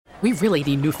We really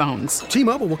need new phones.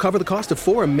 T-Mobile will cover the cost of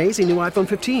 4 amazing new iPhone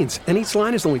 15s, and each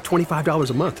line is only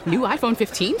 $25 a month. New iPhone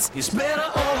 15s? It's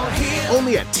better over here.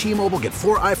 Only at T-Mobile, get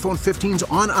 4 iPhone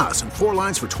 15s on us and 4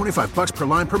 lines for $25 per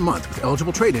line per month with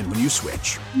eligible trade-in when you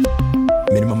switch.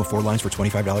 Minimum of 4 lines for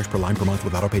 $25 per line per month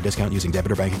with autopay discount using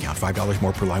debit or bank account. $5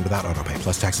 more per line without autopay,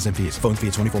 plus taxes and fees. Phone fee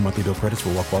at 24 monthly bill credits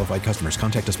for well-qualified customers.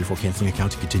 Contact us before canceling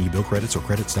account to continue bill credits or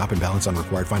credit stop and balance on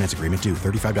required finance agreement due.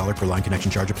 $35 per line connection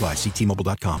charge applies. See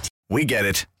T-Mobile.com. We get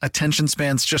it. Attention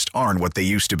spans just aren't what they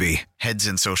used to be. Heads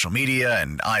in social media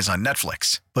and eyes on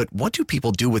Netflix. But what do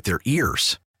people do with their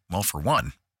ears? Well, for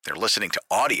one, they're listening to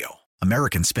audio.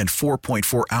 Americans spend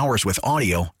 4.4 hours with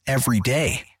audio every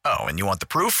day. Oh, and you want the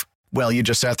proof? Well, you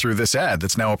just sat through this ad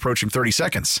that's now approaching 30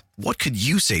 seconds. What could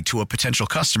you say to a potential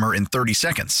customer in 30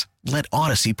 seconds? Let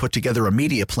Odyssey put together a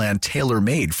media plan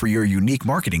tailor-made for your unique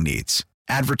marketing needs.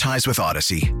 Advertise with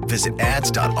Odyssey. Visit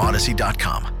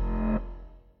ads.odyssey.com.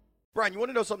 Brian, you want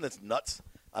to know something that's nuts?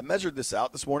 I measured this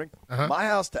out this morning. My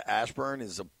house to Ashburn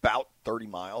is about 30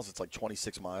 miles. It's like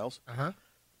 26 miles.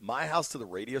 My house to the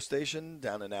radio station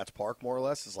down in Nats Park, more or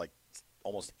less, is like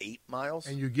almost 8 miles.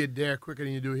 And you get there quicker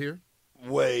than you do here?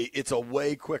 It's a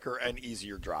way quicker and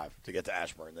easier drive to get to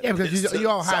Ashburn. Yeah, because you're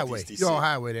all highway. You're all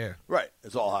highway there. Right.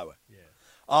 It's all highway.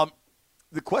 Yeah.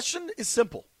 The question is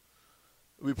simple.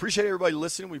 We appreciate everybody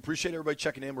listening. We appreciate everybody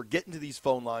checking in. We're getting to these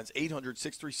phone lines,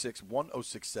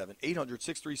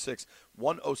 800-636-1067,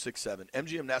 800-636-1067.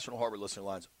 MGM National Harbor listener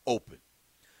lines open.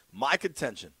 My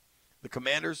contention, the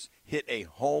Commanders hit a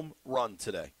home run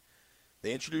today.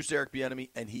 They introduced Eric Bieniemy,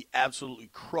 and he absolutely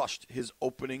crushed his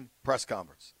opening press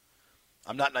conference.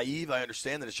 I'm not naive. I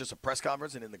understand that it's just a press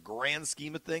conference, and in the grand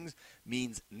scheme of things,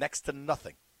 means next to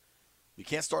nothing. You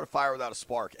can't start a fire without a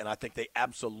spark, and I think they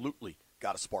absolutely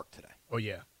got a spark today. Oh,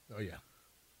 yeah.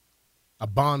 A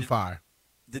bonfire.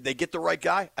 Did they get the right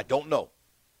guy? I don't know.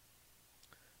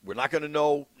 We're not going to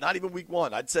know, not even week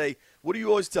one. I'd say, what do you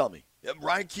always tell me?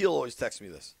 Ryan Keel always texts me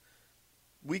this.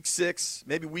 Week 6,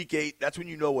 maybe week 8, that's when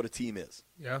you know what a team is.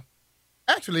 Yeah.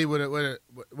 Actually,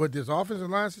 with this offensive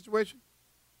line situation,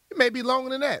 it may be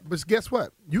longer than that. But guess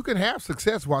what? You can have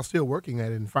success while still working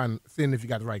at it and seeing if you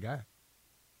got the right guy.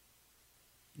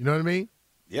 You know what I mean?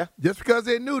 Yeah. Just because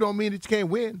they're new don't mean that you can't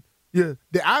win. Yeah.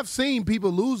 I've seen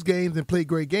people lose games and play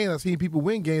great games. I've seen people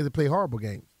win games and play horrible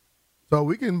games. So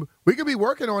we can be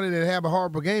working on it and have a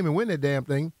horrible game and win that damn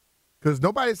thing because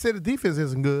nobody said the defense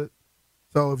isn't good.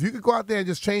 So if you could go out there and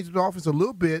just change the offense a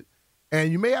little bit,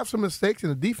 and you may have some mistakes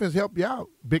and the defense help you out,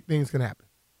 big things can happen.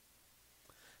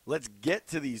 Let's get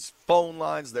to these phone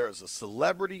lines. There is a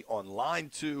celebrity on line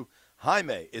 2.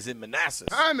 Jaime is in Manassas.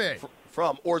 Jaime.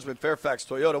 From Oarsman Fairfax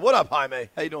Toyota. What up, Jaime?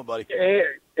 How you doing, buddy?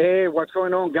 Hey, what's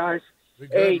going on, guys?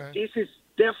 Good, man. This is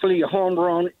definitely a home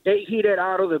run. They hit it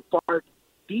out of the park.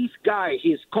 This guy,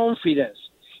 his confidence,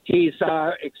 his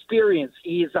experience,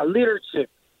 his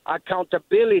leadership,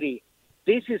 accountability.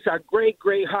 This is a great,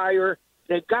 great hire.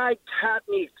 The guy had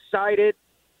me excited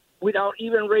without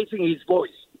even raising his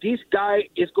voice. This guy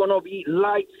is going to be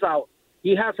lights out.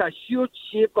 He has a huge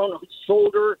chip on his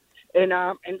shoulder. And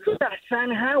look at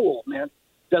Sam Howell, man.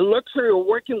 The luxury of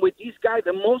working with this guy,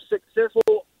 the most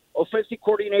successful offensive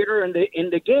coordinator in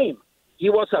the game. He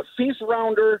was a 5th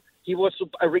rounder. He was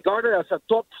regarded as a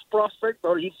top prospect,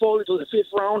 but he fell into the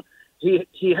 5th round.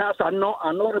 He has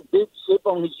another big chip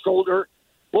on his shoulder.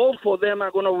 Both of them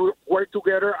are going to work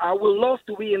together. I would love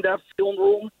to be in that film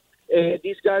room.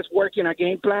 These guys working a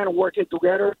game plan, working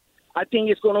together. I think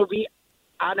it's going to be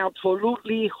an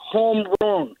absolutely home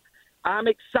run. I'm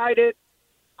excited.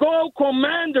 Go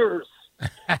Commanders!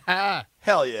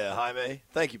 Hell yeah, Jaime.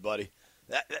 Thank you, buddy.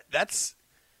 That's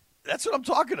what I'm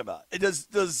talking about.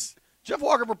 Does Jeff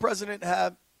Walker for president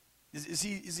have? Is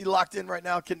he locked in right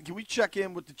now? Can we check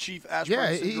in with the chief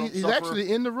Ashburn syndrome he's sufferer?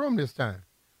 actually in the room this time.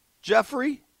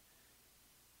 Jeffrey,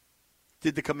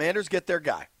 did the Commanders get their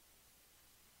guy?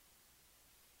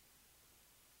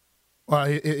 Well,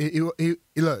 he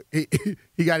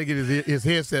got to get his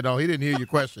headset on. He didn't hear your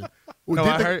question. No,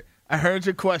 I heard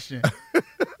your question,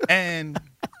 and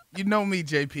you know me,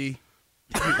 JP.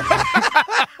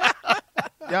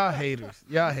 Y'all haters.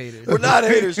 We're not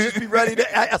haters. Just be ready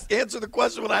to answer the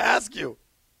question when I ask you.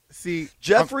 See,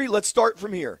 Jeffrey, let's start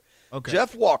from here. Okay.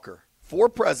 Jeff Walker for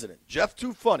president. Jeff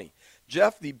Too Funny.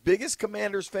 Jeff, the biggest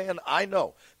Commanders fan I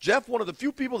know. Jeff, one of the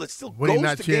few people that still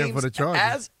goes to games for the Chargers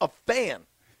as a fan.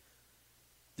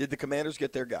 Did the Commanders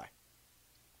get their guy?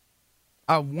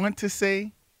 I want to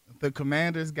say the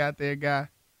Commanders got their guy,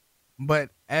 but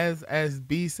as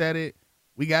B said it,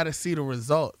 we got to see the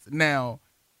results. Now,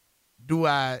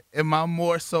 am I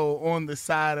more so on the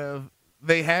side of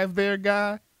they have their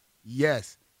guy?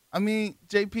 Yes. I mean,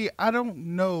 JP, I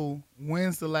don't know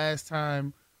when's the last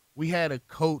time we had a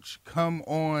coach come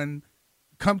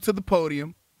to the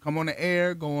podium, come on the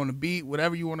air, go on the beat,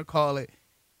 whatever you want to call it,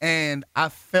 and I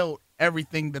felt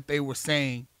everything that they were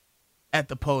saying at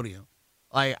the podium.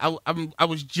 Like I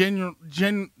was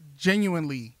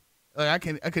genuinely, like I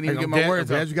can't even get my words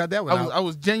out. You got that one out. I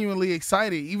was genuinely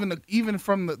excited, even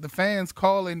from the fans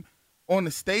calling on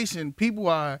the station. People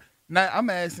are not. I'm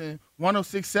asking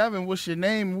 106.7, what's your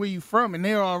name? Where you from? And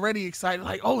they're already excited,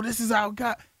 like, oh, this is our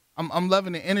guy. I'm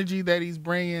loving the energy that he's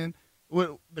bringing with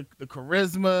the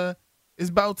charisma. It's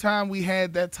about time we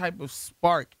had that type of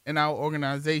spark in our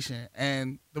organization,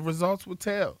 and the results will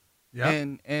tell.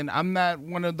 Yep. And I'm not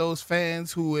one of those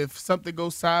fans who, if something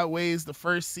goes sideways the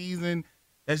first season,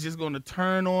 that's just going to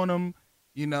turn on him.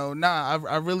 You know,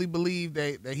 I really believe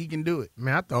that he can do it.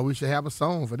 Man, I thought we should have a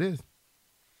song for this.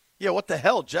 Yeah, what the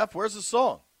hell, Jeff? Where's the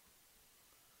song?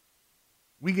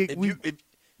 We are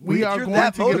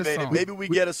going to get a song. Maybe we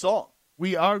get a song.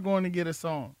 We are going to get a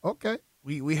song. Okay.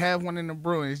 We have one in the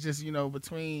brewing. It's just,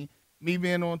 between me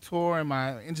being on tour and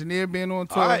my engineer being on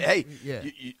tour. All right, hey, yeah.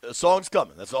 A song's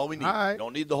coming. That's all we need. All right. You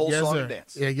don't need the whole song and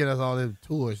dance. Yeah, get us all the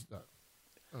tour stuff.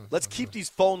 Let's keep these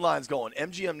phone lines going.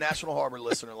 MGM National Harbor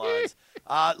listener lines.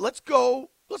 Let's go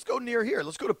near here.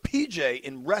 Let's go to PJ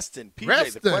in Reston.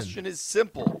 PJ, the question is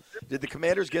simple. Did the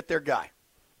Commanders get their guy?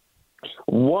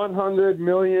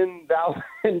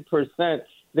 100,000,000%.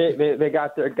 They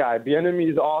got their guy.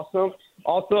 Bieniemy is awesome.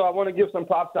 Also, I want to give some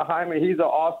props to Jaime. He's an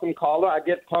awesome caller. I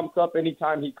get pumped up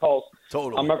anytime he calls.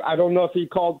 Totally. I don't know if he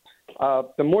called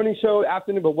the morning show,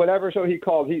 afternoon, but whatever show he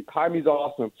called, Jaime's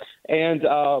awesome. And,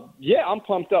 I'm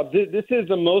pumped up. This is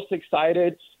the most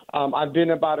excited I've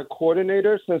been about a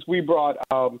coordinator since we brought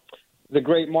the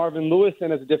great Marvin Lewis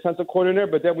in as a defensive coordinator,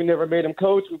 but then we never made him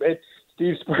coach. We made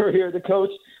Steve Spurrier the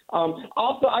coach.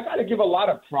 Also, I got to give a lot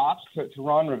of props to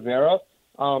Ron Rivera.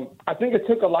 I think it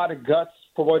took a lot of guts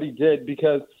for what he did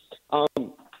because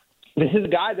this is a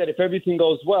guy that if everything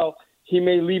goes well, he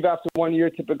may leave after 1 year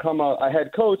to become a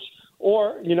head coach,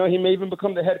 or, he may even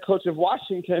become the head coach of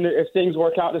Washington if things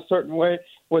work out in a certain way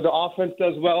where the offense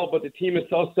does well, but the team is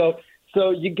so-so.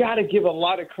 So you got to give a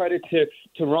lot of credit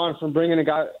to Ron for bringing a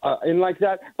guy in like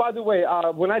that. By the way,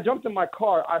 when I jumped in my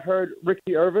car, I heard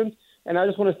Ricky Irvins, and I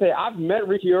just want to say I've met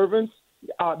Ricky Irvins.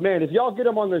 Man, if y'all get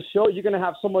him on the show, you're going to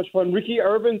have so much fun. Ricky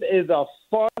Irvins is a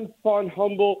fun,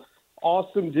 humble,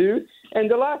 awesome dude.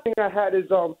 And the last thing I had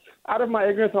is, out of my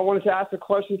ignorance, I wanted to ask a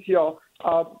question to y'all.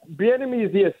 Bieniemy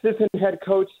is the assistant head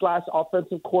coach /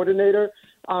 offensive coordinator.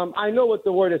 I know what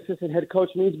the word assistant head coach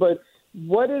means, but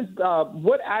what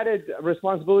added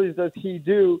responsibilities does he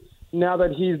do now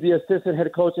that he's the assistant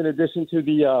head coach in addition to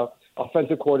the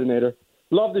offensive coordinator?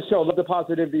 Love the show. Love the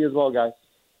positivity as well, guys.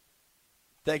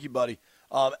 Thank you, buddy.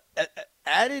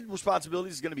 Added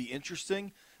responsibilities is going to be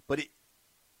interesting, but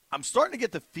I'm starting to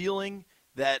get the feeling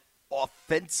that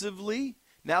offensively,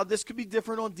 now this could be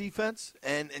different on defense,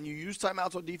 and you use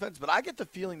timeouts on defense, but I get the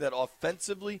feeling that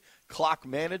offensively, clock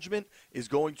management is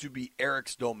going to be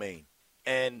Eric's domain.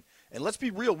 And let's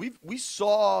be real, we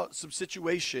saw some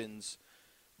situations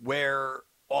where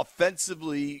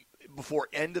offensively, before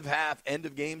end of half, end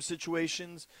of game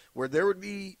situations, where there would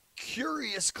be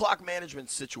curious clock management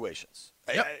situations.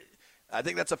 Yep. I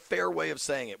think that's a fair way of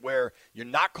saying it, where you're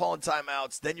not calling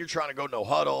timeouts, then you're trying to go no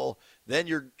huddle, then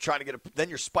you're trying to then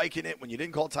you're spiking it when you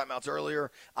didn't call timeouts earlier.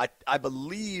 I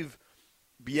believe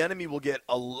Bieniemy will get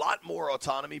a lot more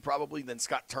autonomy probably than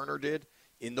Scott Turner did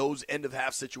in those end of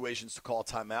half situations to call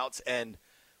timeouts. And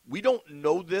we don't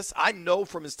know this. I know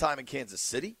from his time in Kansas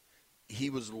City, he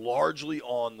was largely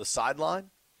on the sideline.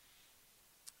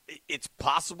 It's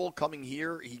possible coming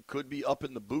here he could be up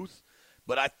in the booth.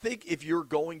 But I think if you're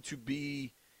going to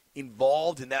be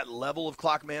involved in that level of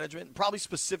clock management, and probably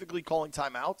specifically calling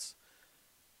timeouts,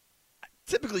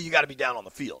 typically you got to be down on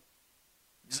the field.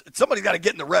 Somebody's got to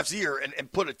get in the ref's ear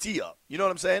and put a tee up. You know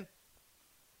what I'm saying?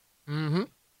 Mm-hmm.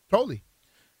 Totally.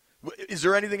 Is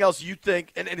there anything else you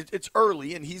think, and it's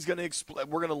early, and he's going to explain,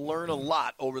 we're going to learn a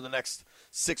lot over the next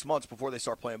 6 months before they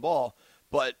start playing ball,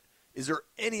 but is there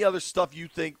any other stuff you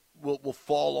think will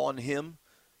fall on him?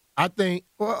 I think,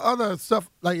 other stuff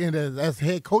like as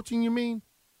head coaching, you mean?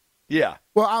 Yeah.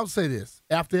 Well, I'll say this.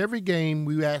 After every game,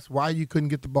 we asked why you couldn't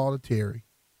get the ball to Terry.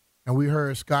 And we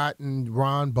heard Scott and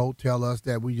Ron both tell us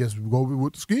that we just go with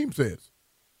what the scheme says.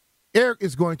 Eric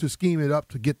is going to scheme it up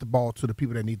to get the ball to the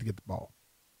people that need to get the ball.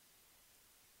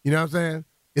 You know what I'm saying?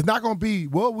 It's not going to be,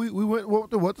 well, we went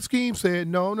with what the scheme said.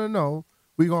 No.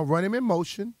 We're going to run him in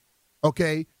motion.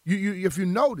 Okay, you if you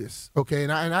notice, okay,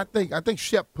 and I think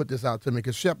Shep put this out to me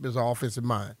because Shep is an offensive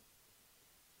mind.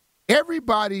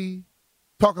 Everybody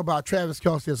talk about Travis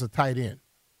Kelce as a tight end.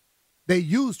 They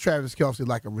use Travis Kelce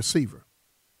like a receiver.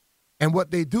 And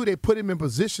what they do, they put him in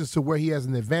positions to where he has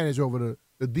an advantage over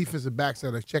the defensive backs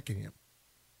that are checking him.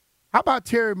 How about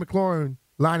Terry McLaurin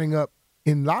lining up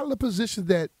in a lot of the positions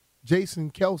that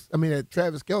that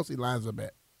Travis Kelce lines up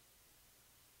at?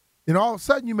 And all of a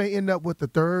sudden, you may end up with the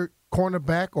third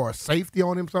cornerback or a safety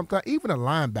on him sometimes, even a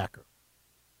linebacker.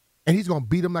 And he's going to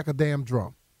beat him like a damn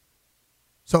drum.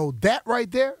 So that right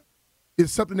there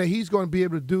is something that he's going to be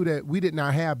able to do that we did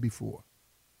not have before.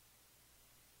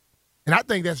 And I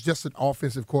think that's just an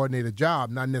offensive coordinator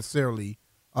job, not necessarily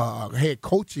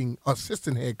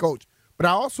assistant head coach. But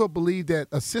I also believe that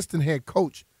assistant head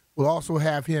coach will also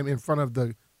have him in front of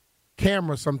the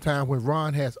camera sometime when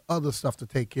Ron has other stuff to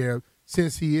take care of,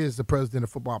 since he is the president of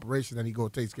football operations and he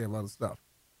goes takes care of other stuff.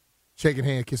 Shaking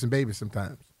hands, kissing babies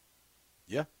sometimes.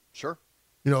 Yeah, sure.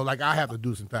 Like I have to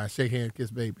do sometimes, shake hands,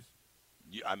 kiss babies.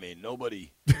 I mean,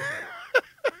 nobody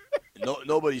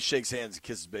nobody shakes hands and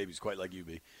kisses babies quite like you,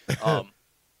 B.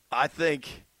 I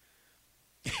think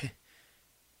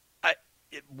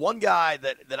one guy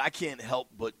that I can't help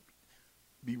but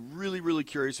be really, really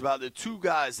curious about, the two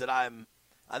guys that I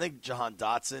think Jahan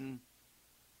Dotson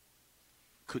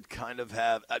could kind of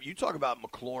have. You talk about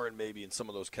McLaurin maybe in some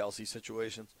of those Kelce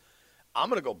situations. I'm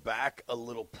going to go back a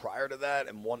little prior to that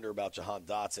and wonder about Jahan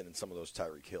Dotson in some of those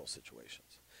Tyreek Hill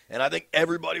situations. And I think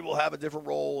everybody will have a different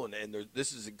role, and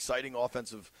this is exciting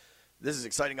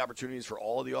opportunities for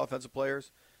all of the offensive players.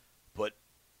 But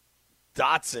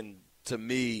Dotson, to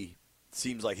me,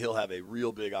 seems like he'll have a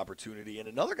real big opportunity. And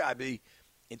another guy be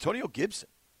Antonio Gibson.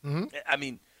 Mm-hmm. I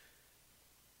mean,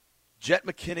 Jet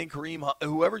McKinnon, Kareem Hunt,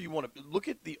 whoever you want to look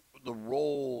at the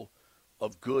role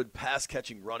of good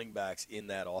pass-catching running backs in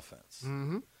that offense.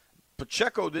 Mm-hmm.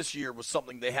 Pacheco this year was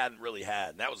something they hadn't really had,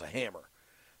 and that was a hammer.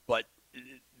 But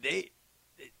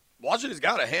Washington's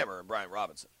got a hammer in Brian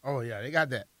Robinson. Oh, yeah, they got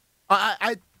that.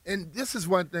 And this is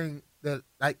one thing that,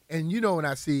 when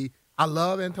I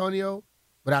love Antonio,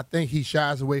 but I think he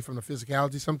shies away from the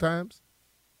physicality sometimes.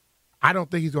 I don't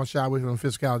think he's going to shy away from the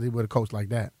physicality with a coach like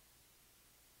that.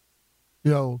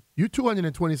 You're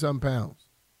 220-something pounds.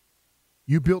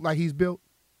 You built like he's built.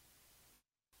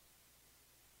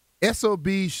 SOB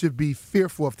should be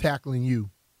fearful of tackling you.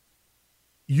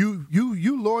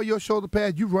 You lower your shoulder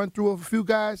pad, you run through a few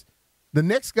guys. The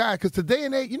next guy, because today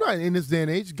and age, in this day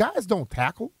and age, guys don't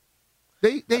tackle.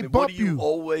 They bump you. What do you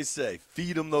always say?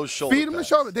 Feed them those shoulders. Feed them the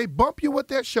shoulder. They bump you with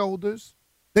their shoulders.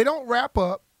 They don't wrap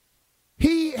up.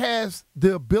 He has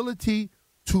the ability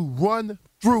to run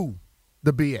through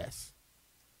the BS.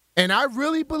 And I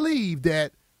really believe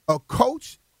that a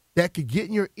coach that could get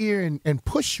in your ear and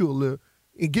push you a little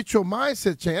and get your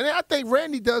mindset changed. And I think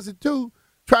Randy does it too,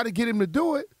 try to get him to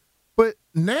do it. But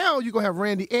now you're going to have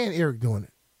Randy and Eric doing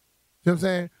it. You know what I'm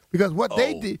saying? Because what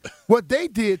they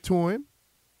did to him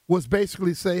was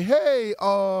basically say, hey,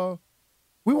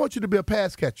 we want you to be a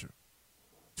pass catcher.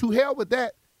 To hell with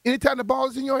that. Anytime the ball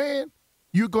is in your hand,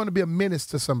 you're going to be a menace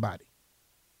to somebody.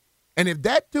 And if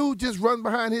that dude just runs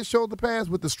behind his shoulder pass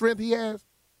with the strength he has,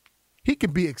 he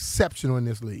can be exceptional in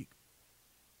this league.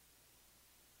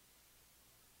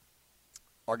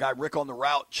 Our guy Rick on the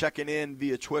route checking in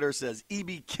via Twitter says,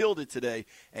 EB killed it today,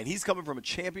 and he's coming from a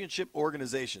championship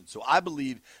organization. So I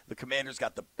believe the Commanders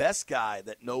got the best guy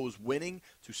that knows winning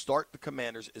to start the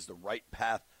Commanders is the right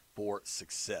path for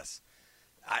success.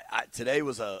 Today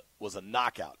was a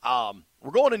knockout.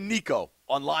 We're going to Nico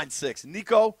on line 6.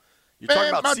 Nico, you're talking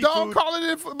about my seafood. dog calling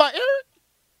in by Eric?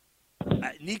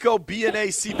 Nico,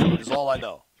 B&A Seafood is all I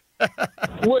know.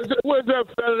 What's up,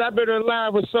 fellas? I've been in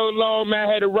line for so long, man.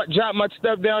 I had to jot my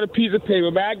stuff down on a piece of paper,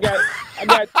 man. I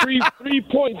got three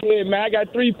points here, man. I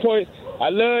got 3 points. I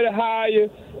love the hire,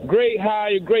 great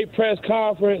press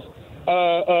conference.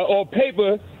 On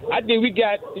paper, I think we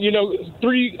got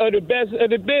 3 of the best of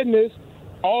the business.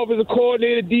 Offensive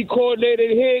coordinator, D coordinator,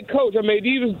 and head coach. I mean,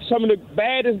 these are some of the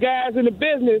baddest guys in the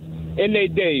business in their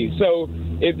days. So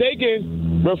if they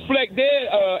can reflect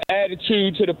their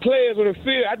attitude to the players on the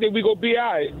field, I think we're going to be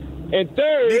all right. And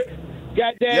third,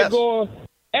 got that going.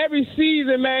 Every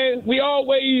season, man, we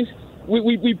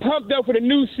pumped up for the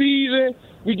new season.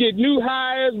 We get new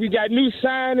hires. We got new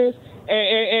signings.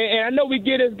 And I know we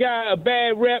give this guy a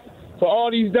bad rep for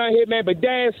all he's done here, man, but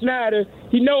Dan Snyder,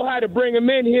 he know how to bring him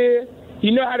in here. He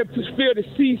know how to fill the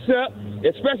seats up,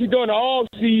 especially during the off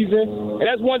season. And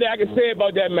that's one thing I can say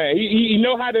about that man. He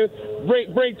know how to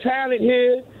bring talent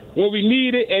here when we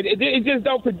need it, and it just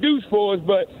don't produce for us.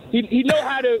 But he know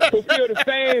how to fulfill the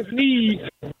fans' needs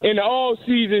in the off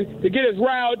season to get us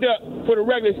riled up for the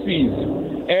regular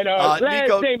season. And last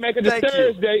Nico, thing, man, because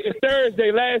it's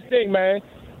Thursday. Last thing, man.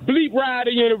 bleep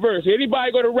Rider University.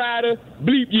 Anybody go to Rider,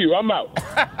 bleep you. I'm out.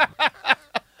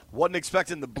 Wasn't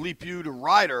expecting to bleep you to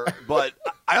Ryder, but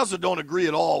I also don't agree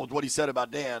at all with what he said about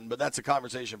Dan, but that's a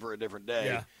conversation for a different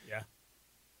day.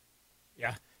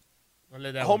 Yeah.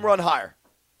 Home run higher.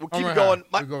 We'll keep it going.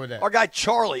 We'll go with that. Our guy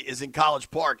Charlie is in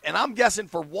College Park, and I'm guessing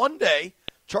for one day,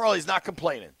 Charlie's not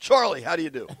complaining. Charlie, how do you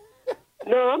do?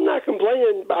 No, I'm not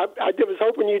complaining. I was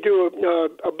hoping you'd do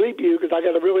a bleep you because I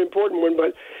got a really important one,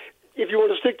 but if you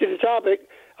want to stick to the topic,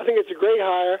 I think it's a great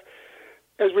hire.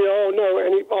 As we all know,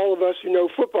 all of us who know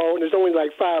football, and there's only like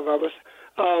 5 of us,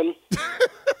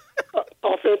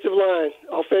 offensive line.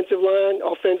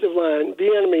 The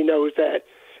enemy knows that.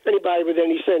 Anybody with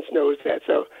any sense knows that.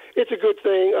 So it's a good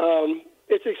thing.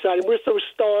 It's exciting. We're so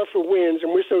starved for wins,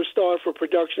 and we're so starved for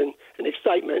production and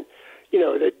excitement.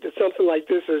 That something like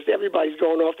this is everybody's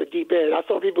going off the deep end. I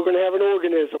thought people were going to have an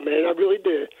organism, man. I really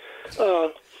did.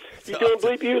 You doing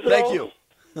bleep yous at all? Thank you.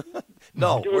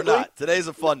 No, we're not. Today's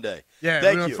a fun day. Yeah,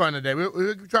 Thank we're you. fun today.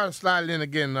 We'll try to slide it in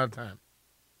again another time.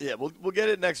 Yeah, we'll get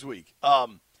it next week.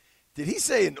 Did he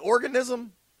say an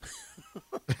organism?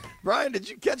 Brian, did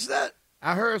you catch that?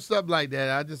 I heard something like that.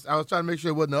 I was trying to make sure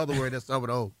it wasn't the other word that started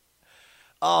with O.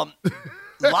 A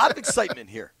lot of excitement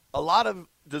here. A lot of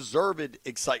deserved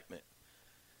excitement.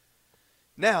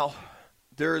 Now,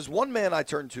 there is one man I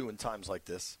turn to in times like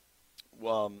this.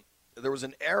 There was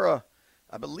an era,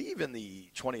 I believe in the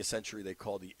 20th century, they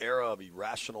called the era of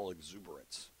irrational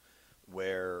exuberance,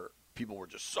 where people were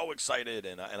just so excited,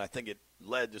 and I think it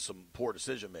led to some poor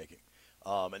decision-making.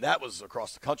 And that was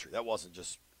across the country. That wasn't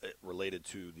just related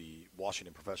to the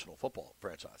Washington professional football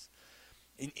franchise.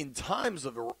 In times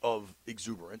of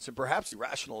exuberance, and perhaps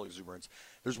irrational exuberance,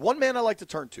 there's one man I like to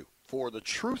turn to for the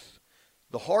truth,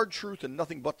 the hard truth, and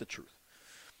nothing but the truth.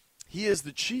 He is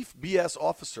the chief BS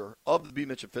officer of the B.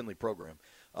 Mitch and Finley program.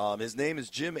 His name is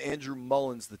Jim Andrew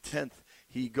Mullins X.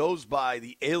 He goes by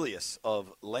the alias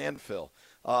of Landfill.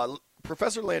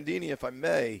 Professor Landini, if I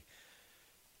may,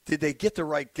 did they get the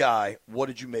right guy? What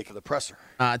did you make of the presser?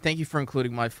 Thank you for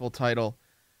including my full title.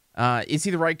 Is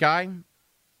he the right guy?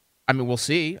 I mean, we'll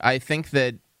see. I think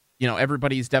that,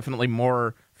 everybody's definitely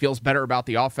feels better about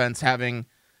the offense having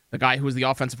the guy who was the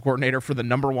offensive coordinator for the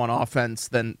number 1 offense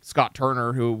than Scott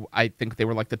Turner, who I think they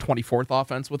were like the 24th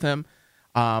offense with him.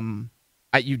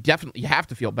 You have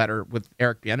to feel better with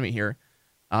Eric Bieniemy here.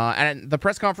 And the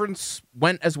press conference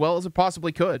went as well as it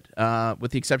possibly could,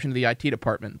 with the exception of the IT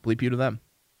department. Bleep you to them.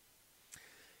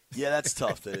 Yeah, that's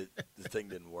tough that the thing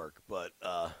didn't work. But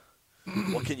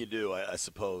what can you do, I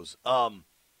suppose?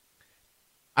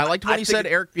 I liked when he said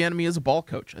Eric Bieniemy is a ball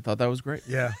coach. I thought that was great.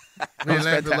 Yeah.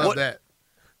 I love that.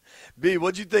 B,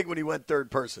 what'd you think when he went third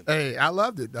person? Hey, I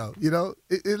loved it, though.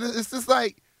 It's just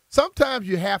like sometimes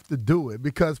you have to do it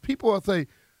because people will say,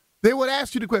 they would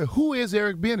ask you the question, who is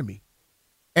Eric Bieniemy?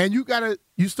 And you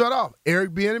start off,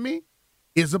 Eric Bieniemy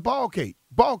is a ball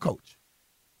coach.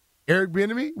 Eric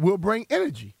Bieniemy will bring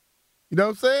energy. You know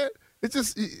what I'm saying? It's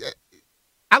just,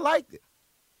 I liked it.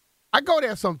 I go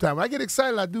there sometime. When I get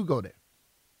excited, I do go there.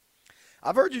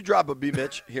 I've heard you drop a B.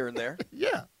 Mitch here and there.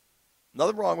 Yeah.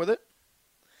 Nothing wrong with it.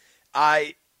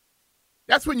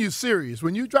 That's when you're serious.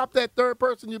 When you drop that third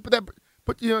person, you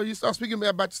start speaking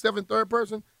about yourself in third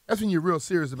person, that's when you're real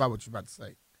serious about what you're about to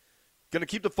say. Going to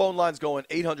keep the phone lines going,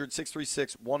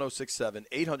 800-636-1067,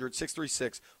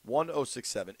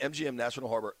 800-636-1067. MGM National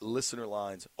Harbor listener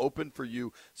lines open for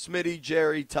you. Smitty,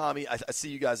 Jerry, Tommy, I see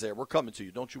you guys there. We're coming to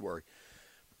you. Don't you worry.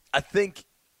 I think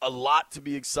a lot to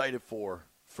be excited for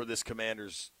this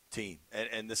Commanders team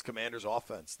and this Commanders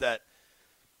offense, that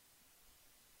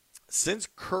since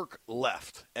Kirk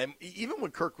left, and even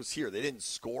when Kirk was here, they didn't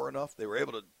score enough. They were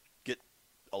able to get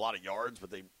a lot of yards,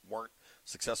 but they weren't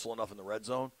successful enough in the red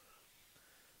zone.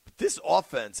 But this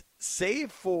offense,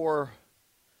 save for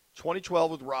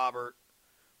 2012 with Robert,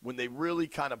 when they really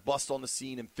kind of bust on the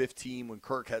scene in 2015, when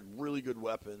Kirk had really good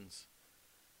weapons.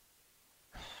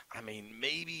 I mean,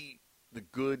 maybe the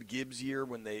good Gibbs year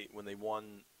when they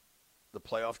won the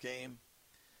playoff game.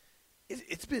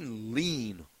 It's been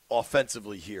lean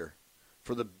offensively here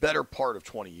for the better part of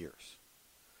 20 years.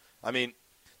 I mean,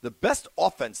 the best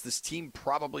offense this team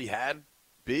probably had,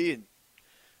 and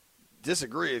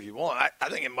disagree if you want, I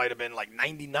think it might have been like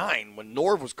 99 when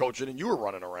Norv was coaching and you were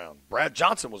running around. Brad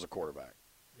Johnson was a quarterback.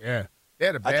 Yeah. They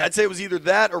had a bad, I'd say it was either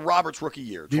that or Robert's rookie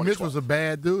year. D. Mitch was a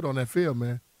bad dude on that field,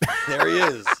 man. There he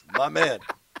is, my man.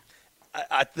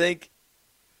 I think.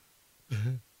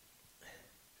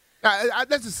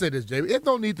 Let's just say this, Jay. There's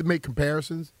no need to make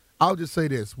comparisons. I'll just say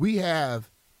this. We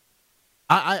have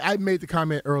I made the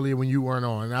comment earlier when you weren't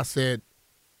on, and I said,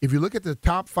 if you look at the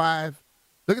top 5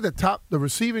 Look at the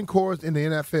receiving corps in the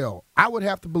NFL. I would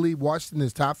have to believe Washington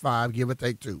is top 5, give or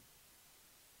take 2.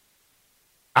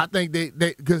 I think they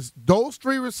because those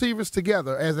 3 receivers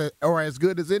together are as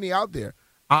good as any out there.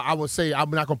 I would say I'm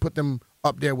not going to put them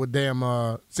up there with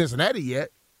damn Cincinnati yet,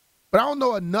 but I don't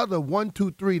know another 1,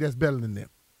 2, 3 that's better than them.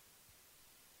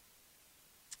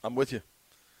 I'm with you.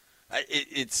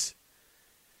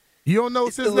 You don't know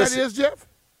what Cincinnati is, Jeff?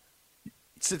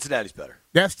 Cincinnati's better.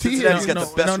 That's Cincinnati's got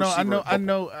the best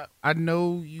receiver. I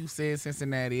know you said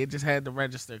Cincinnati. It just had to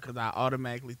register because I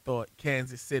automatically thought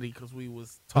Kansas City because we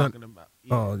was talking about.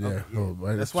 Yeah. Oh, yeah. Okay. Oh,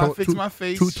 right. That's why I fixed my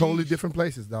face. 2 totally different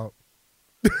places, dog.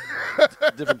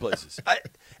 Different places.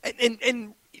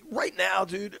 And right now,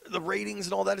 dude, the ratings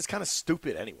and all that is kind of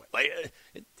stupid anyway. Like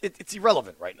it's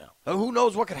irrelevant right now. Who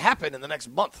knows what could happen in the next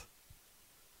month?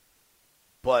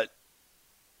 But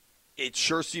it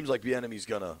sure seems like Bieniemy's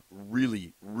going to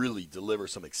really, really deliver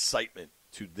some excitement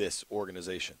to this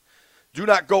organization. Do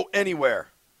not go anywhere.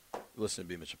 Listen to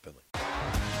B. Mitchell Finley.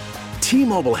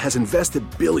 T-Mobile has invested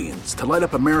billions to light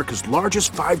up America's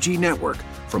largest 5G network,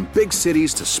 from big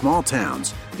cities to small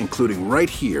towns, including right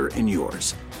here in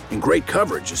yours. And great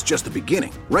coverage is just the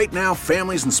beginning. Right now,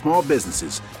 families and small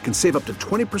businesses can save up to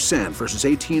 20% versus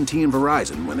AT&T and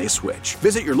Verizon when they switch.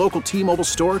 Visit your local T-Mobile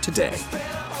store today.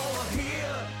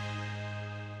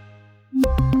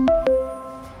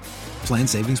 Plan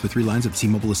savings with 3 lines of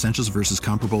T-Mobile Essentials versus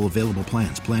comparable available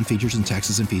plans. Plan features and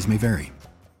taxes and fees may vary.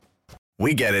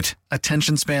 We get it.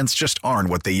 Attention spans just aren't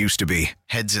what they used to be.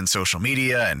 Heads in social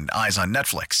media and eyes on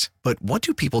Netflix. But what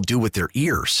do people do with their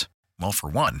ears? Well, for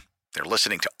one, they're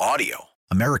listening to audio.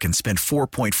 Americans spend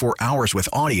 4.4 hours with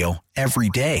audio every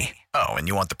day. Oh, and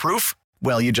you want the proof?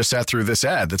 Well, you just sat through this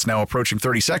ad that's now approaching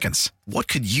 30 seconds. What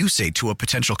could you say to a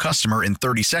potential customer in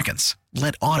 30 seconds?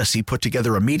 Let Odyssey put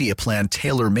together a media plan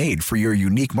tailor-made for your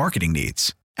unique marketing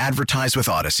needs. Advertise with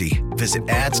Odyssey. Visit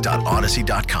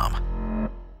ads.odyssey.com.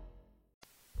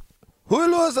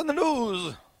 Who is on the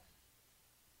news?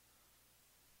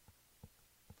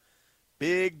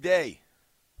 Big day.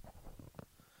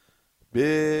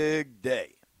 Big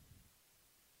day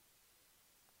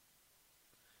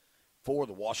for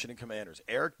the Washington Commanders.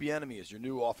 Eric Bieniemy is your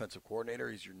new offensive coordinator.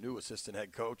 He's your new assistant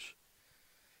head coach.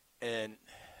 And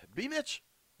B-Mitch,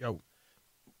 yo,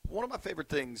 one of my favorite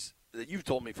things that you've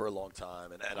told me for a long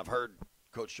time, and I've heard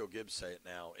Coach Joe Gibbs say it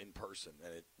now in person,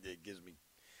 and it gives me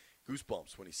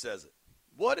goosebumps when he says it.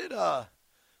 What did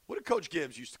Coach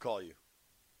Gibbs used to call you?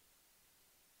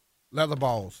 Leather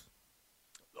balls.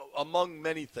 Among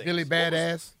many things. Billy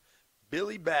Badass.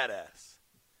 Billy Badass.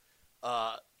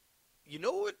 You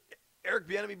know what Eric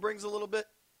Bieniemy brings a little bit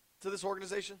to this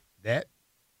organization? That?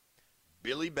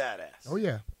 Billy Badass. Oh,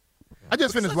 yeah. I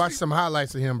just finished watching some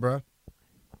highlights of him, bro.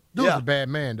 Dude's a bad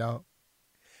man, dog.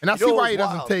 And I see why he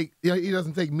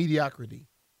doesn't take mediocrity.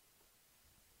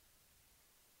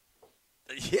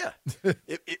 Yeah.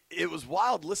 it was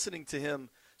wild listening to him.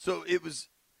 So it was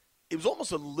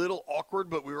almost a little awkward,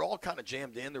 but we were all kind of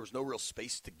jammed in. There was no real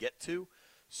space to get to.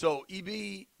 So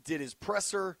EB did his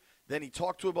presser, then he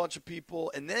talked to a bunch of people,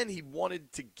 and then he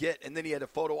wanted to and then he had a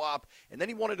photo op, and then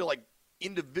he wanted to, like,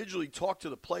 individually talk to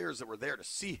the players that were there to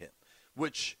see him,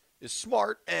 which is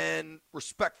smart and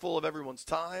respectful of everyone's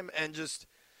time and just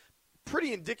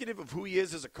pretty indicative of who he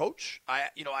is as a coach. I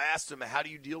asked him, how do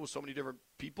you deal with so many different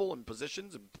people and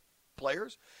positions and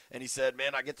players? And he said,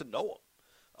 man, I get to know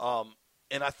them.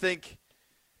 And I think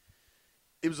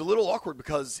it was a little awkward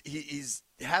because he's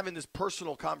having this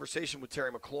personal conversation with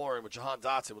Terry McLaurin, with Jahan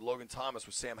Dotson, with Logan Thomas,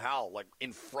 with Sam Howell, like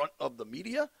in front of the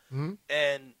media. Mm-hmm.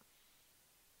 And,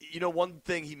 one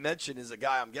thing he mentioned is a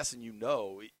guy I'm guessing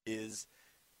is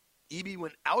EB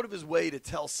went out of his way to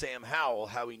tell Sam Howell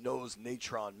how he knows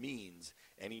Natron means,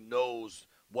 and he knows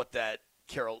what that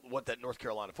North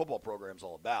Carolina football program is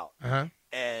all about. Uh-huh.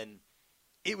 And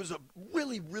it was a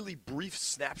really, really brief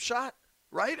snapshot,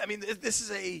 right? I mean, this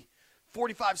is a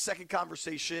 45-second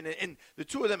conversation, and the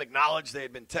two of them acknowledged they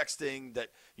had been texting that,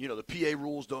 the PA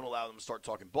rules don't allow them to start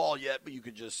talking ball yet, but you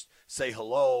can just say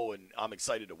hello, and I'm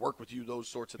excited to work with you, those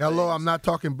sorts of things. Hello, I'm not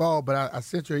talking ball, but I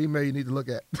sent your email you need to look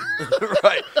at.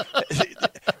 Right.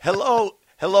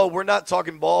 Hello, we're not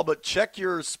talking ball, but check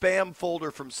your spam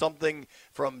folder from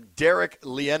Derek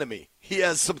Lienemy. He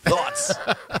has some thoughts.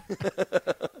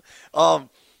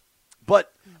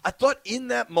 But I thought in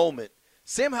that moment,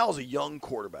 Sam Howell's a young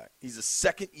quarterback. He's a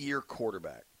second-year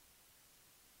quarterback.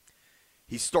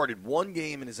 He started one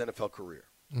game in his NFL career.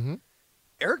 Mm-hmm.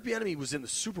 Eric Bieniemy was in the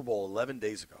Super Bowl 11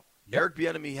 days ago. Yep. Eric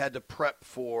Bieniemy had to prep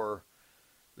for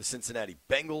the Cincinnati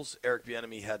Bengals. Eric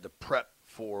Bieniemy had to prep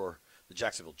for the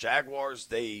Jacksonville Jaguars.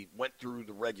 They went through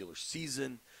the regular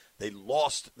season. They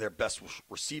lost their best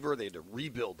receiver. They had to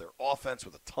rebuild their offense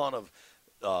with a ton of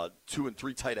 2 and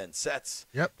 3 tight end sets.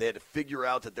 Yep. They had to figure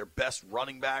out that their best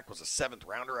running back was a 7th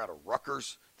rounder out of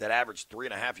Rutgers that averaged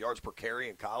 3.5 yards per carry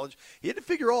in college. He had to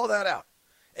figure all that out.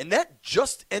 And that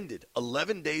just ended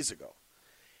 11 days ago.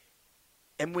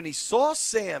 And when he saw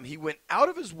Sam, he went out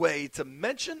of his way to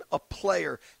mention a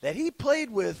player that he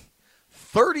played with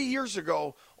 30 years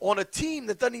ago on a team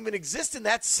that doesn't even exist in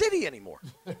that city anymore.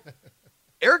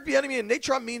 Eric Bieniemy and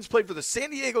Natron Means played for the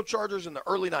San Diego Chargers in the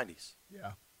early 90s.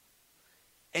 Yeah.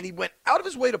 And he went out of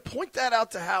his way to point that out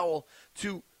to Howell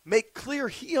to make clear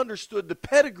he understood the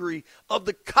pedigree of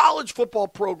the college football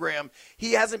program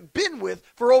he hasn't been with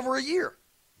for over a year.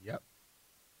 Yep.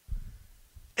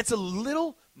 It's a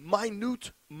little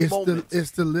minute moment.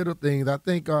 It's the little things. I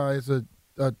think the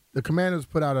Commanders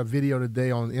put out a video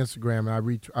today on Instagram, and I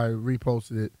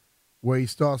reposted it, where he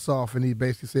starts off and he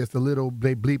basically says the little,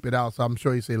 they bleep it out, so I'm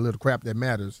sure he say little crap that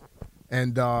matters.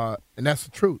 And that's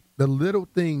the truth. The little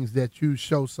things that you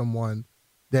show someone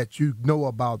that you know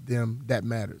about them, that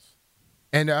matters.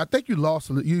 And I think you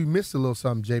missed a little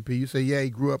something, JP. You say, yeah, he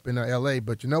grew up in L.A.,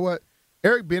 but you know what?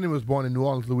 Eric Bieniemy was born in New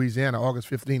Orleans, Louisiana, August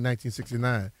 15,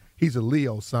 1969. He's a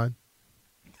Leo, son.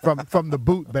 From the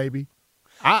boot, baby.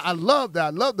 I love that. I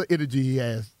love the energy he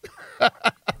has.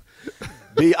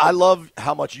 B, I love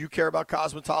how much you care about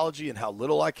cosmetology and how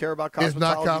little I care about cosmetology. It's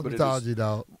not cosmetology,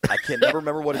 dog. I can never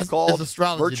remember what it's called. It's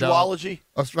astrology, Virtuology?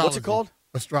 Dog. Astrology. What's it called?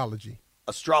 Astrology.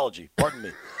 Astrology. Pardon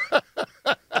me.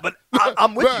 But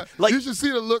I'm with you. Like, you should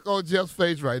see the look on Jeff's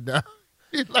face right now.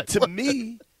 Like, to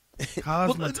me,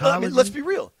 cosmetology. let's be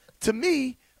real. To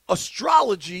me,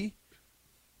 astrology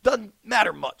doesn't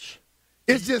matter much.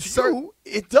 It's just certain.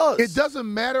 It does. It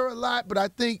doesn't matter a lot, but I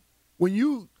think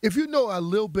if you know a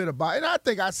little bit about it, and I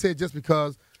think I said just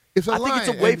because it's a lion. I think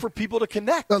it's a way for people to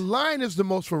connect. The lion is the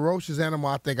most ferocious animal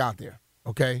I think out there,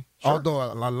 okay? Sure. Although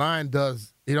a lion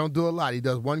he don't do a lot. He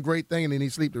does one great thing and then he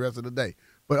sleeps the rest of the day.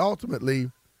 But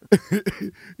ultimately,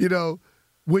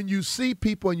 when you see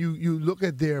people and you look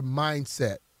at their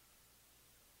mindset,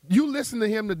 you listen to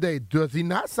him today, does he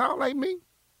not sound like me?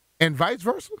 And vice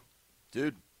versa?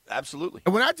 Dude, absolutely.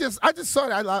 And when I just saw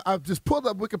that, I just pulled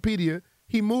up Wikipedia.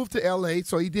 He moved to L.A.,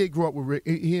 so he did grow up with Rick.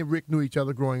 He and Rick knew each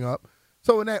other growing up.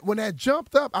 So when that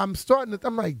jumped up, I'm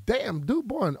like, damn, dude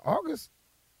born August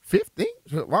 15,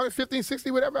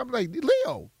 16, whatever. I'm like,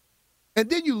 Leo. And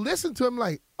then you listen to him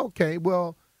like, okay,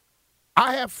 well,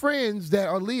 I have friends that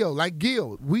are Leo, like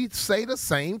Gil. We say the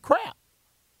same crap.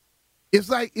 It's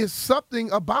like it's something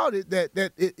about it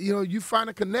that you find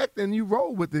a connect and you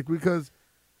roll with it because,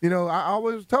 I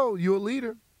always told you're a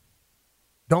leader.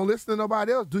 Don't listen to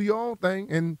nobody else. Do your own thing.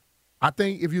 And I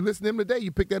think if you listen to him today,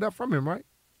 you pick that up from him, right?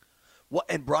 Well,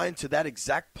 and Brian, to that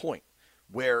exact point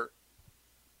where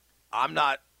I'm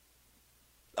not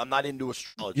into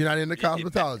astrology. You're not into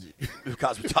cosmetology.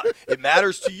 Cosmetology. It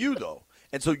matters to you, though.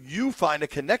 And so you find a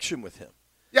connection with him.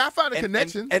 Yeah, I found a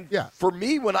connection. And yeah. For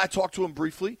me, when I talked to him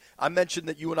briefly, I mentioned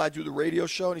that you and I do the radio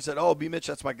show, and he said, oh, B. Mitch,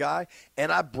 that's my guy.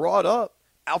 And I brought up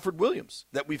Alfred Williams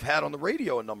that we've had on the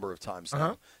radio a number of times now.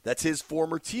 Uh-huh. That's his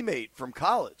former teammate from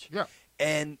college. Yeah.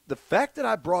 And the fact that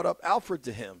I brought up Alfred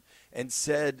to him and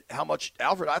said how much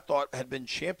Alfred, I thought, had been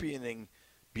championing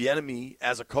Bieniemy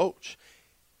as a coach,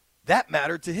 that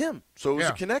mattered to him. So it was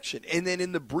a connection. And then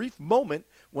in the brief moment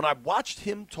when I watched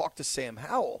him talk to Sam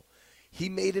Howell, he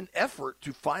made an effort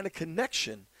to find a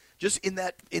connection just in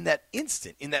that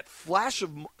instant, in that flash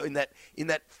of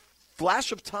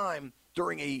time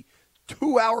during a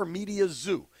 2-hour media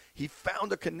zoo. He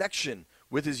found a connection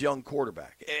with his young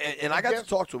quarterback. And I got to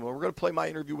talk to him, and we're going to play my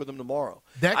interview with him tomorrow.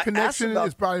 That connection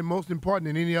is probably most important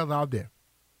than any other out there.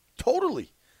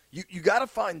 Totally. You got to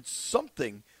find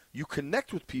something you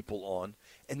connect with people on,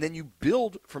 and then you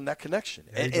build from that connection.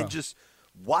 And just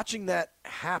watching that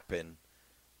happen,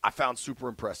 I found super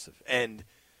impressive. And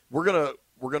we're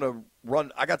gonna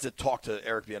run. I got to talk to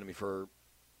Eric Bieniemy for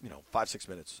 5-6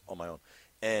 minutes on my own,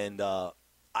 and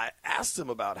I asked him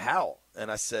about Howell, and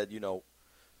I said,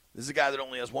 this is a guy that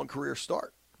only has one career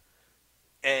start,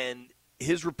 and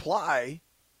his reply,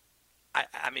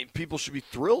 I mean, people should be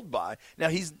thrilled by. Now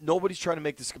nobody's trying to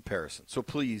make this comparison, so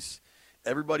please,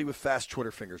 everybody with fast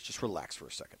Twitter fingers, just relax for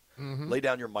a second. Mm-hmm. Lay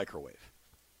down your microwave.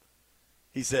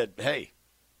 He said, hey,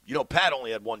 Pat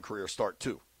only had one career start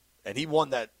too, and he won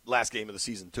that last game of the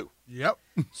season too. Yep.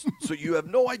 So you have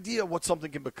no idea what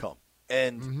something can become.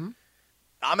 And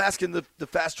I'm asking the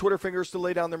fast Twitter fingers to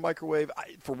lay down their microwave.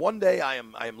 For one day, I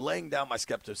am laying down my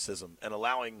skepticism and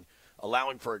allowing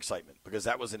for excitement, because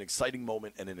that was an exciting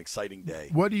moment and an exciting day.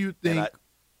 What do you think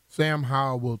Sam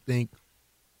Howell will think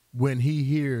when he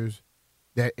hears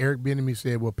that Eric Bieniemy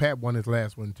said, well, Pat won his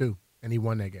last one too, and he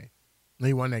won that game. And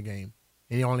he won that game,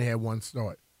 and he only had one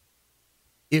start.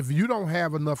 If you don't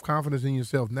have enough confidence in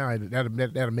yourself now,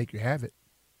 that'll make you have it.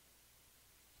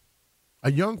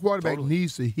 A young quarterback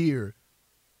needs to hear.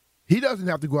 He doesn't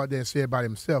have to go out there and say it by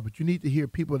himself, but you need to hear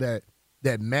people that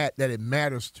it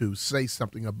matters to say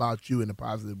something about you in a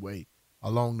positive way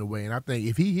along the way. And I think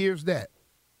if he hears that,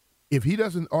 if he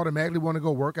doesn't automatically want to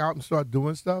go work out and start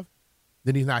doing stuff,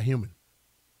 then he's not human.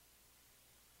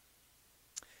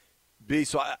 B,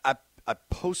 so I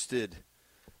posted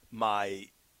my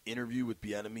interview with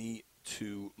Bieniemy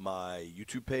to my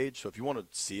YouTube page. So if you want to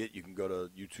see it, you can go to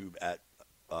YouTube at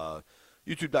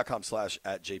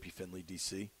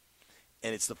youtube.com/@JPFinleyDC.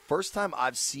 And it's the first time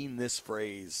I've seen this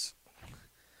phrase,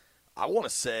 I want to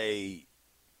say,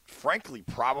 frankly,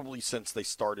 probably since they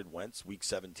started Wentz, week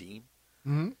 17.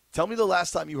 Mm-hmm. Tell me the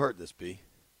last time you heard this, B.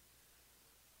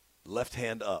 Left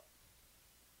hand up.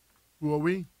 Who are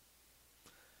we?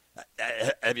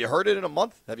 Have you heard it in a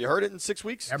month? Have you heard it in 6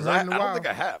 weeks? I don't think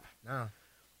I have. No.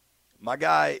 My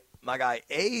guy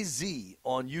AZ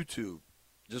on YouTube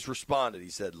just responded. He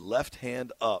said, left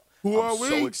hand up. Who are I'm we?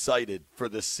 so excited for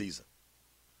this season.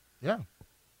 Yeah.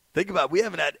 Think about it. We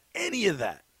haven't had any of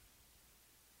that.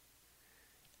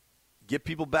 Get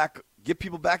people back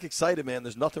excited, man.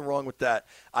 There's nothing wrong with that.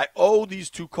 I owe these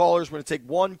two callers. We're going to take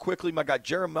one quickly. My guy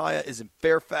Jeremiah is in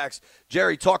Fairfax.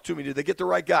 Jerry, talk to me. Did they get the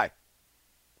right guy?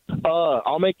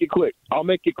 I'll make it quick.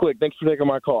 Thanks for taking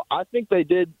my call. I think they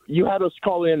did. You had us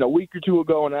call in a week or two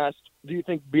ago and asked, do you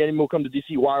think Bieniemy will come to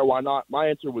D.C.? Why or why not? My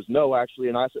answer was no, actually,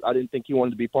 and I said I didn't think he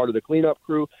wanted to be part of the cleanup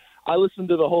crew. I listened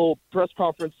to the whole press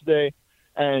conference today,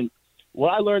 and what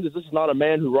I learned is this is not a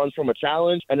man who runs from a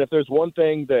challenge, and if there's one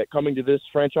thing that coming to this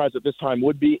franchise at this time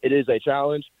would be, it is a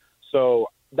challenge. So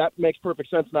that makes perfect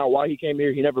sense now why he came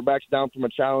here. He never backs down from a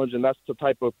challenge, and that's the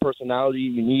type of personality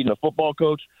you need in a football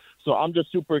coach. So I'm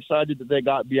just super excited that they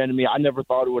got Bieniemy. I never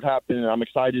thought it would happen, and I'm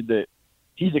excited that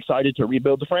he's excited to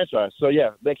rebuild the franchise. So,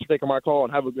 yeah, thanks for taking my call,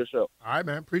 and have a good show. All right,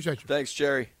 man. Appreciate you. Thanks,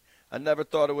 Jerry. I never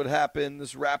thought it would happen.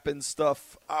 This rapping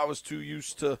stuff, I was too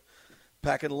used to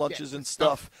packing lunches and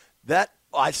stuff. That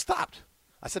I stopped.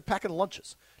 I said packing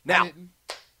lunches. Now,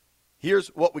 here's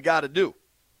what we got to do.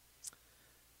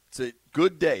 It's a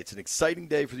good day. It's an exciting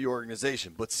day for the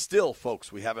organization. But still,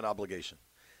 folks, we have an obligation.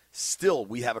 Still,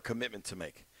 we have a commitment to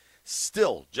make.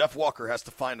 Still, Jeff Walker has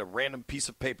to find a random piece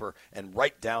of paper and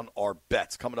write down our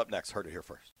bets. Coming up next. Heard it here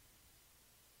first.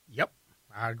 Yep.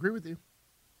 I agree with you.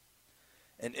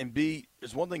 And B,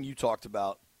 there's one thing you talked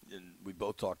about, and we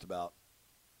both talked about.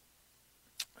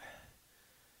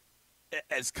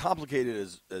 As complicated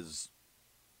as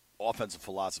offensive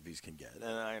philosophies can get, and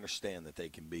I understand that they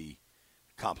can be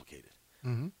complicated,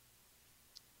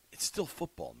 it's still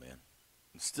football, man.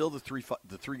 It's still the three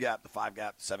gap, the 5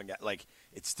 gap, the 7 gap. Like,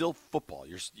 it's still football.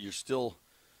 You're still,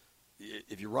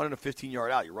 if you're running a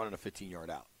 15-yard out, you're running a 15-yard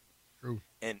out. True.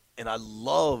 And I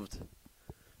loved,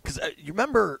 because you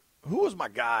remember who was my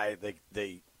guy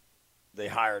they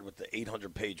hired with the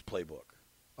 800-page playbook?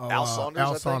 Al Saunders.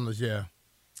 Al Saunders, yeah.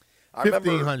 I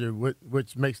remember 1,500,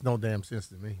 which makes no damn sense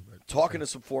to me. But talking to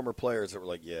some former players that were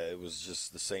like, yeah, it was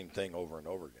just the same thing over and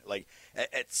over again. Like,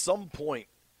 at some point,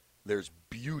 there's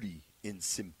beauty in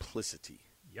simplicity.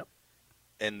 Yep.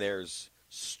 And there's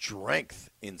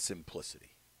strength in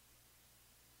simplicity.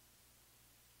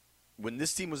 When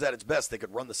this team was at its best, they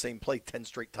could run the same play 10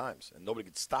 straight times, and nobody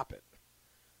could stop it.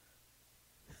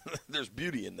 There's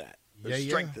beauty in that. There's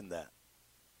strength in that.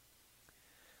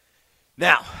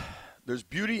 Now, there's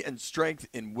beauty and strength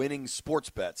in winning sports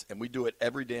bets, and we do it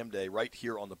every damn day right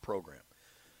here on the program.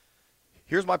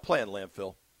 Here's my plan,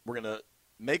 Landfill. We're going to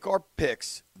make our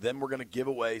picks, then we're going to give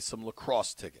away some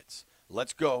lacrosse tickets.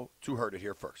 Let's go to Heard It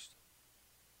Here first.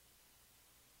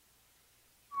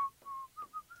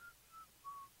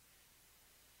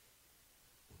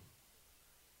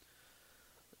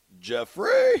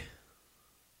 Jeffrey.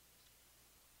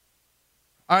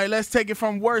 All right, let's take it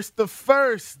from worst to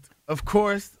first. Of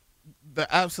course,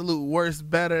 the absolute worst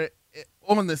better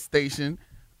on the station,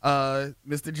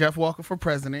 Mr. Jeff Walker for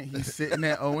president. He's sitting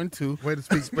at 0-2. Way to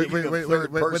speak. Way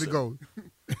to go.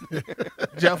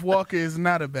 Jeff Walker is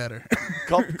not a better.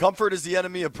 Comfort is the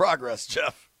enemy of progress,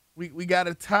 Jeff. We got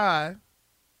a tie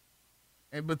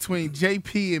in between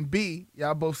JP and B.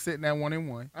 Y'all both sitting at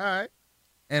 1-1. All right.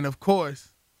 And, of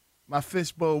course, my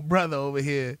fishbowl brother over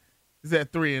here is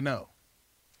at 3-0.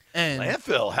 And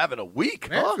Landfill having a week,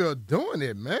 huh? Landfill doing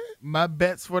it, man. My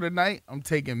bets for the night, I'm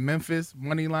taking Memphis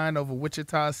money line over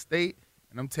Wichita State,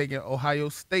 and I'm taking Ohio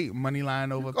State money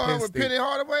line over Penn State. With Penny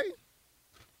Hardaway?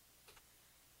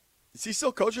 Is he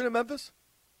still coaching in Memphis?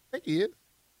 I think he is.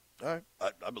 All right,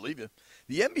 I believe you.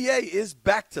 The NBA is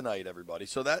back tonight, everybody.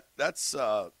 So that's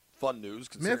fun news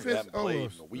considering Memphis. they haven't played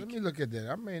in a week. Let me look at that.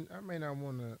 I may not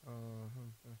want to.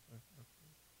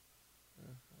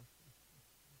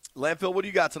 Landfill, what do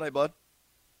you got tonight, bud?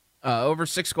 Over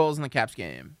 6 goals in the Caps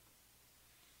game.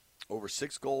 Over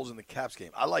 6 goals in the Caps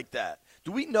game. I like that.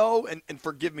 Do we know, and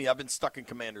forgive me, I've been stuck in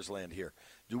Commanders land here.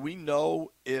 Do we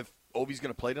know if Ovi's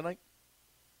going to play tonight?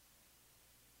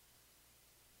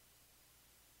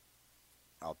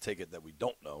 I'll take it that we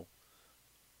don't know.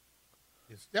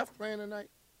 Is Steph playing tonight?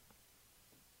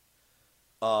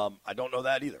 I don't know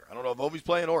that either. I don't know if Ovi's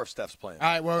playing or if Steph's playing. All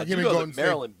right, well, I give do me know Golden that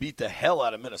Maryland beat the hell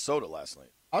out of Minnesota last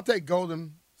night. I'll take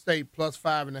Golden State plus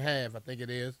 5.5. I think it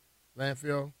is.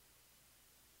 Landfill.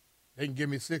 They can give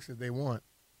me 6 if they want.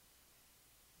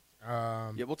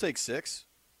 Yeah, we'll take 6.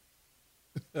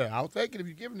 I'll take it if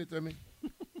you're giving it to me.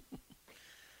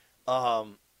 I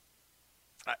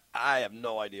have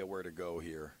no idea where to go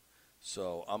here,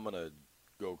 so I'm going to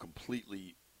go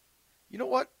completely. You know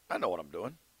what? I know what I'm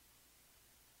doing.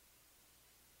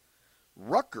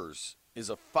 Rutgers is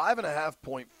a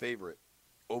 5.5-point favorite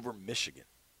over Michigan.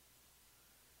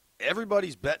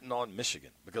 Everybody's betting on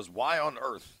Michigan because why on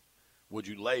earth would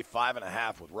you lay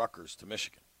 5.5 with Rutgers to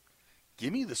Michigan?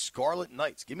 Give me the Scarlet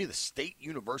Knights. Give me the State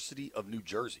University of New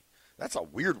Jersey. That's a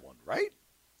weird one, right?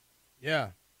 Yeah.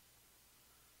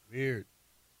 Weird.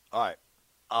 All right.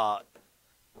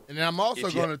 And then I'm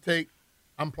also going to take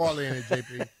 – I'm parlaying it,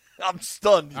 JP. I'm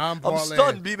stunned. I'm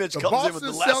stunned B-Mitch comes in with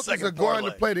the last second Boston Celtics are going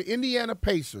to play the Indiana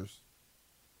Pacers.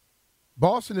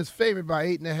 Boston is favored by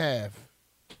 8.5.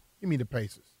 Give me the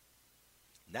Pacers.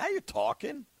 Now you're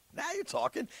talking.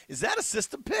 Is that a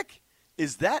system pick?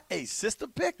 Is that a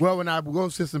system pick? Well, when I go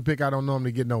system pick, I don't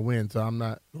normally get no win, so I'm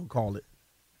not going to call it.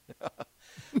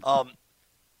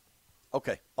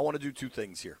 Okay, I want to do 2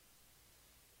 things here.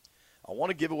 I want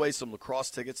to give away some lacrosse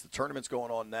tickets. The tournament's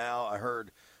going on now. I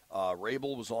heard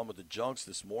Rabel was on with the Junks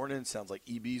this morning. Sounds like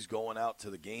EB's going out to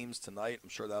the games tonight. I'm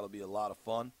sure that'll be a lot of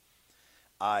fun.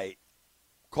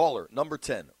 Caller number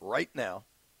 10 right now,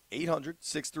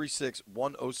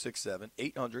 800-636-1067,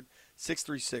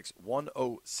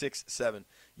 800-636-1067.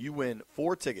 You win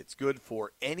 4 tickets, good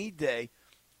for any day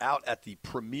out at the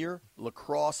Premier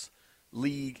Lacrosse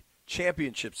League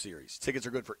Championship Series. Tickets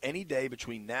are good for any day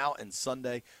between now and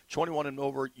Sunday. 21 and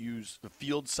over, use the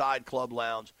Field Side Club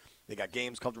Lounge. They got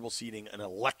games, comfortable seating, an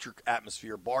electric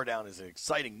atmosphere. Bar Down is an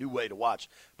exciting new way to watch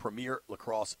Premier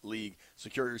Lacrosse League.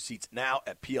 Secure your seats now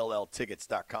at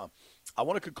PLLtickets.com. I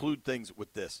want to conclude things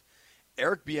with this.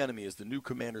 Eric Bieniemy is the new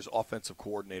Commanders' offensive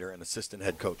coordinator and assistant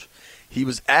head coach. He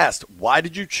was asked, why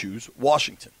did you choose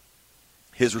Washington?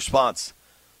 His response,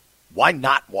 why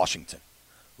not Washington?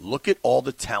 Look at all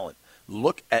the talent.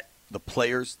 Look at the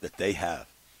players that they have.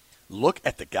 Look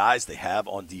at the guys they have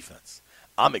on defense.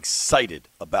 I'm excited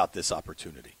about this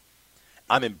opportunity.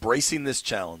 I'm embracing this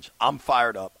challenge. I'm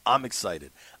fired up. I'm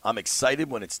excited. I'm excited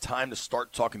when it's time to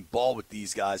start talking ball with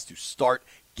these guys to start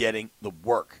getting the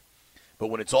work. But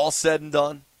when it's all said and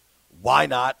done, why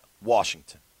not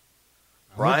Washington?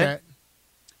 Brian,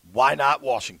 why not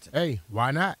Washington? Hey,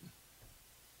 why not?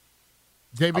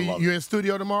 JB, you in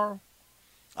studio tomorrow?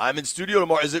 I'm in studio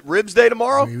tomorrow. Is it Ribs Day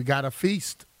tomorrow? We got a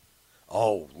feast.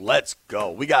 Oh, let's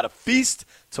go. We got a feast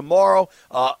tomorrow.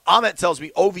 Ahmet tells me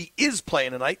Ovi is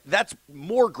playing tonight. That's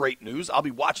more great news. I'll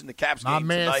be watching the Caps game tonight.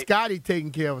 My man Scotty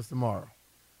taking care of us tomorrow.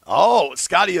 Oh,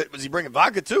 Scotty, was he bringing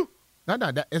vodka too? No,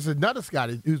 it's another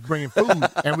Scotty who's bringing food,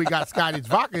 and we got Scotty's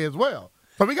vodka as well.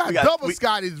 So we got double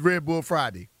Scotty's Red Bull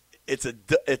Friday. It's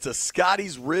a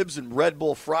Scotty's Ribs and Red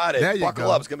Bull Friday. There you Buckle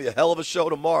go. up. It's going to be a hell of a show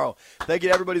tomorrow. Thank you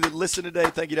to everybody that listened today.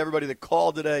 Thank you to everybody that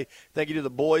called today. Thank you to the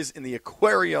boys in the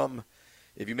aquarium.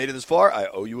 If you made it this far, I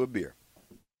owe you a beer.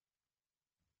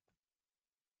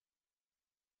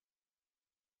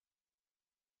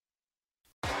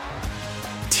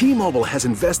 T-Mobile has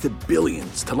invested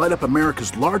billions to light up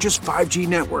America's largest 5G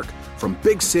network, from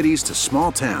big cities to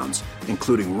small towns,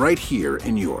 including right here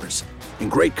in yours.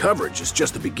 And great coverage is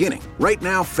just the beginning. Right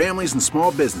now, families and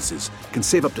small businesses can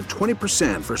save up to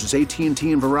 20% versus AT&T and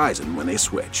Verizon when they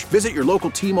switch. Visit your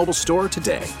local T-Mobile store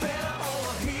today.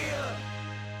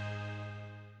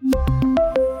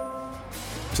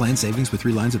 Plan savings with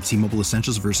 3 lines of T-Mobile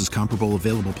Essentials versus comparable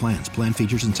available plans. Plan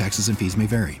features and taxes and fees may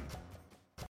vary.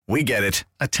 We get it.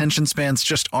 Attention spans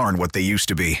just aren't what they used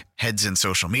to be. Heads in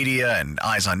social media and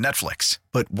eyes on Netflix.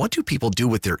 But what do people do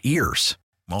with their ears?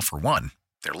 Well, for one,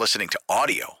 they're listening to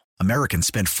audio. Americans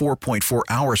spend 4.4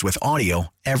 hours with audio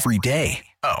every day.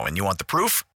 Oh, and you want the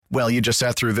proof? Well, you just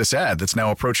sat through this ad that's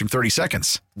now approaching 30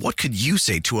 seconds. What could you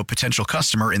say to a potential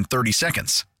customer in 30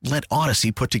 seconds? Let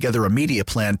Odyssey put together a media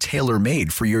plan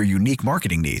tailor-made for your unique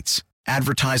marketing needs.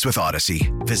 Advertise with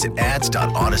Odyssey. Visit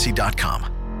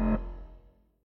ads.odyssey.com.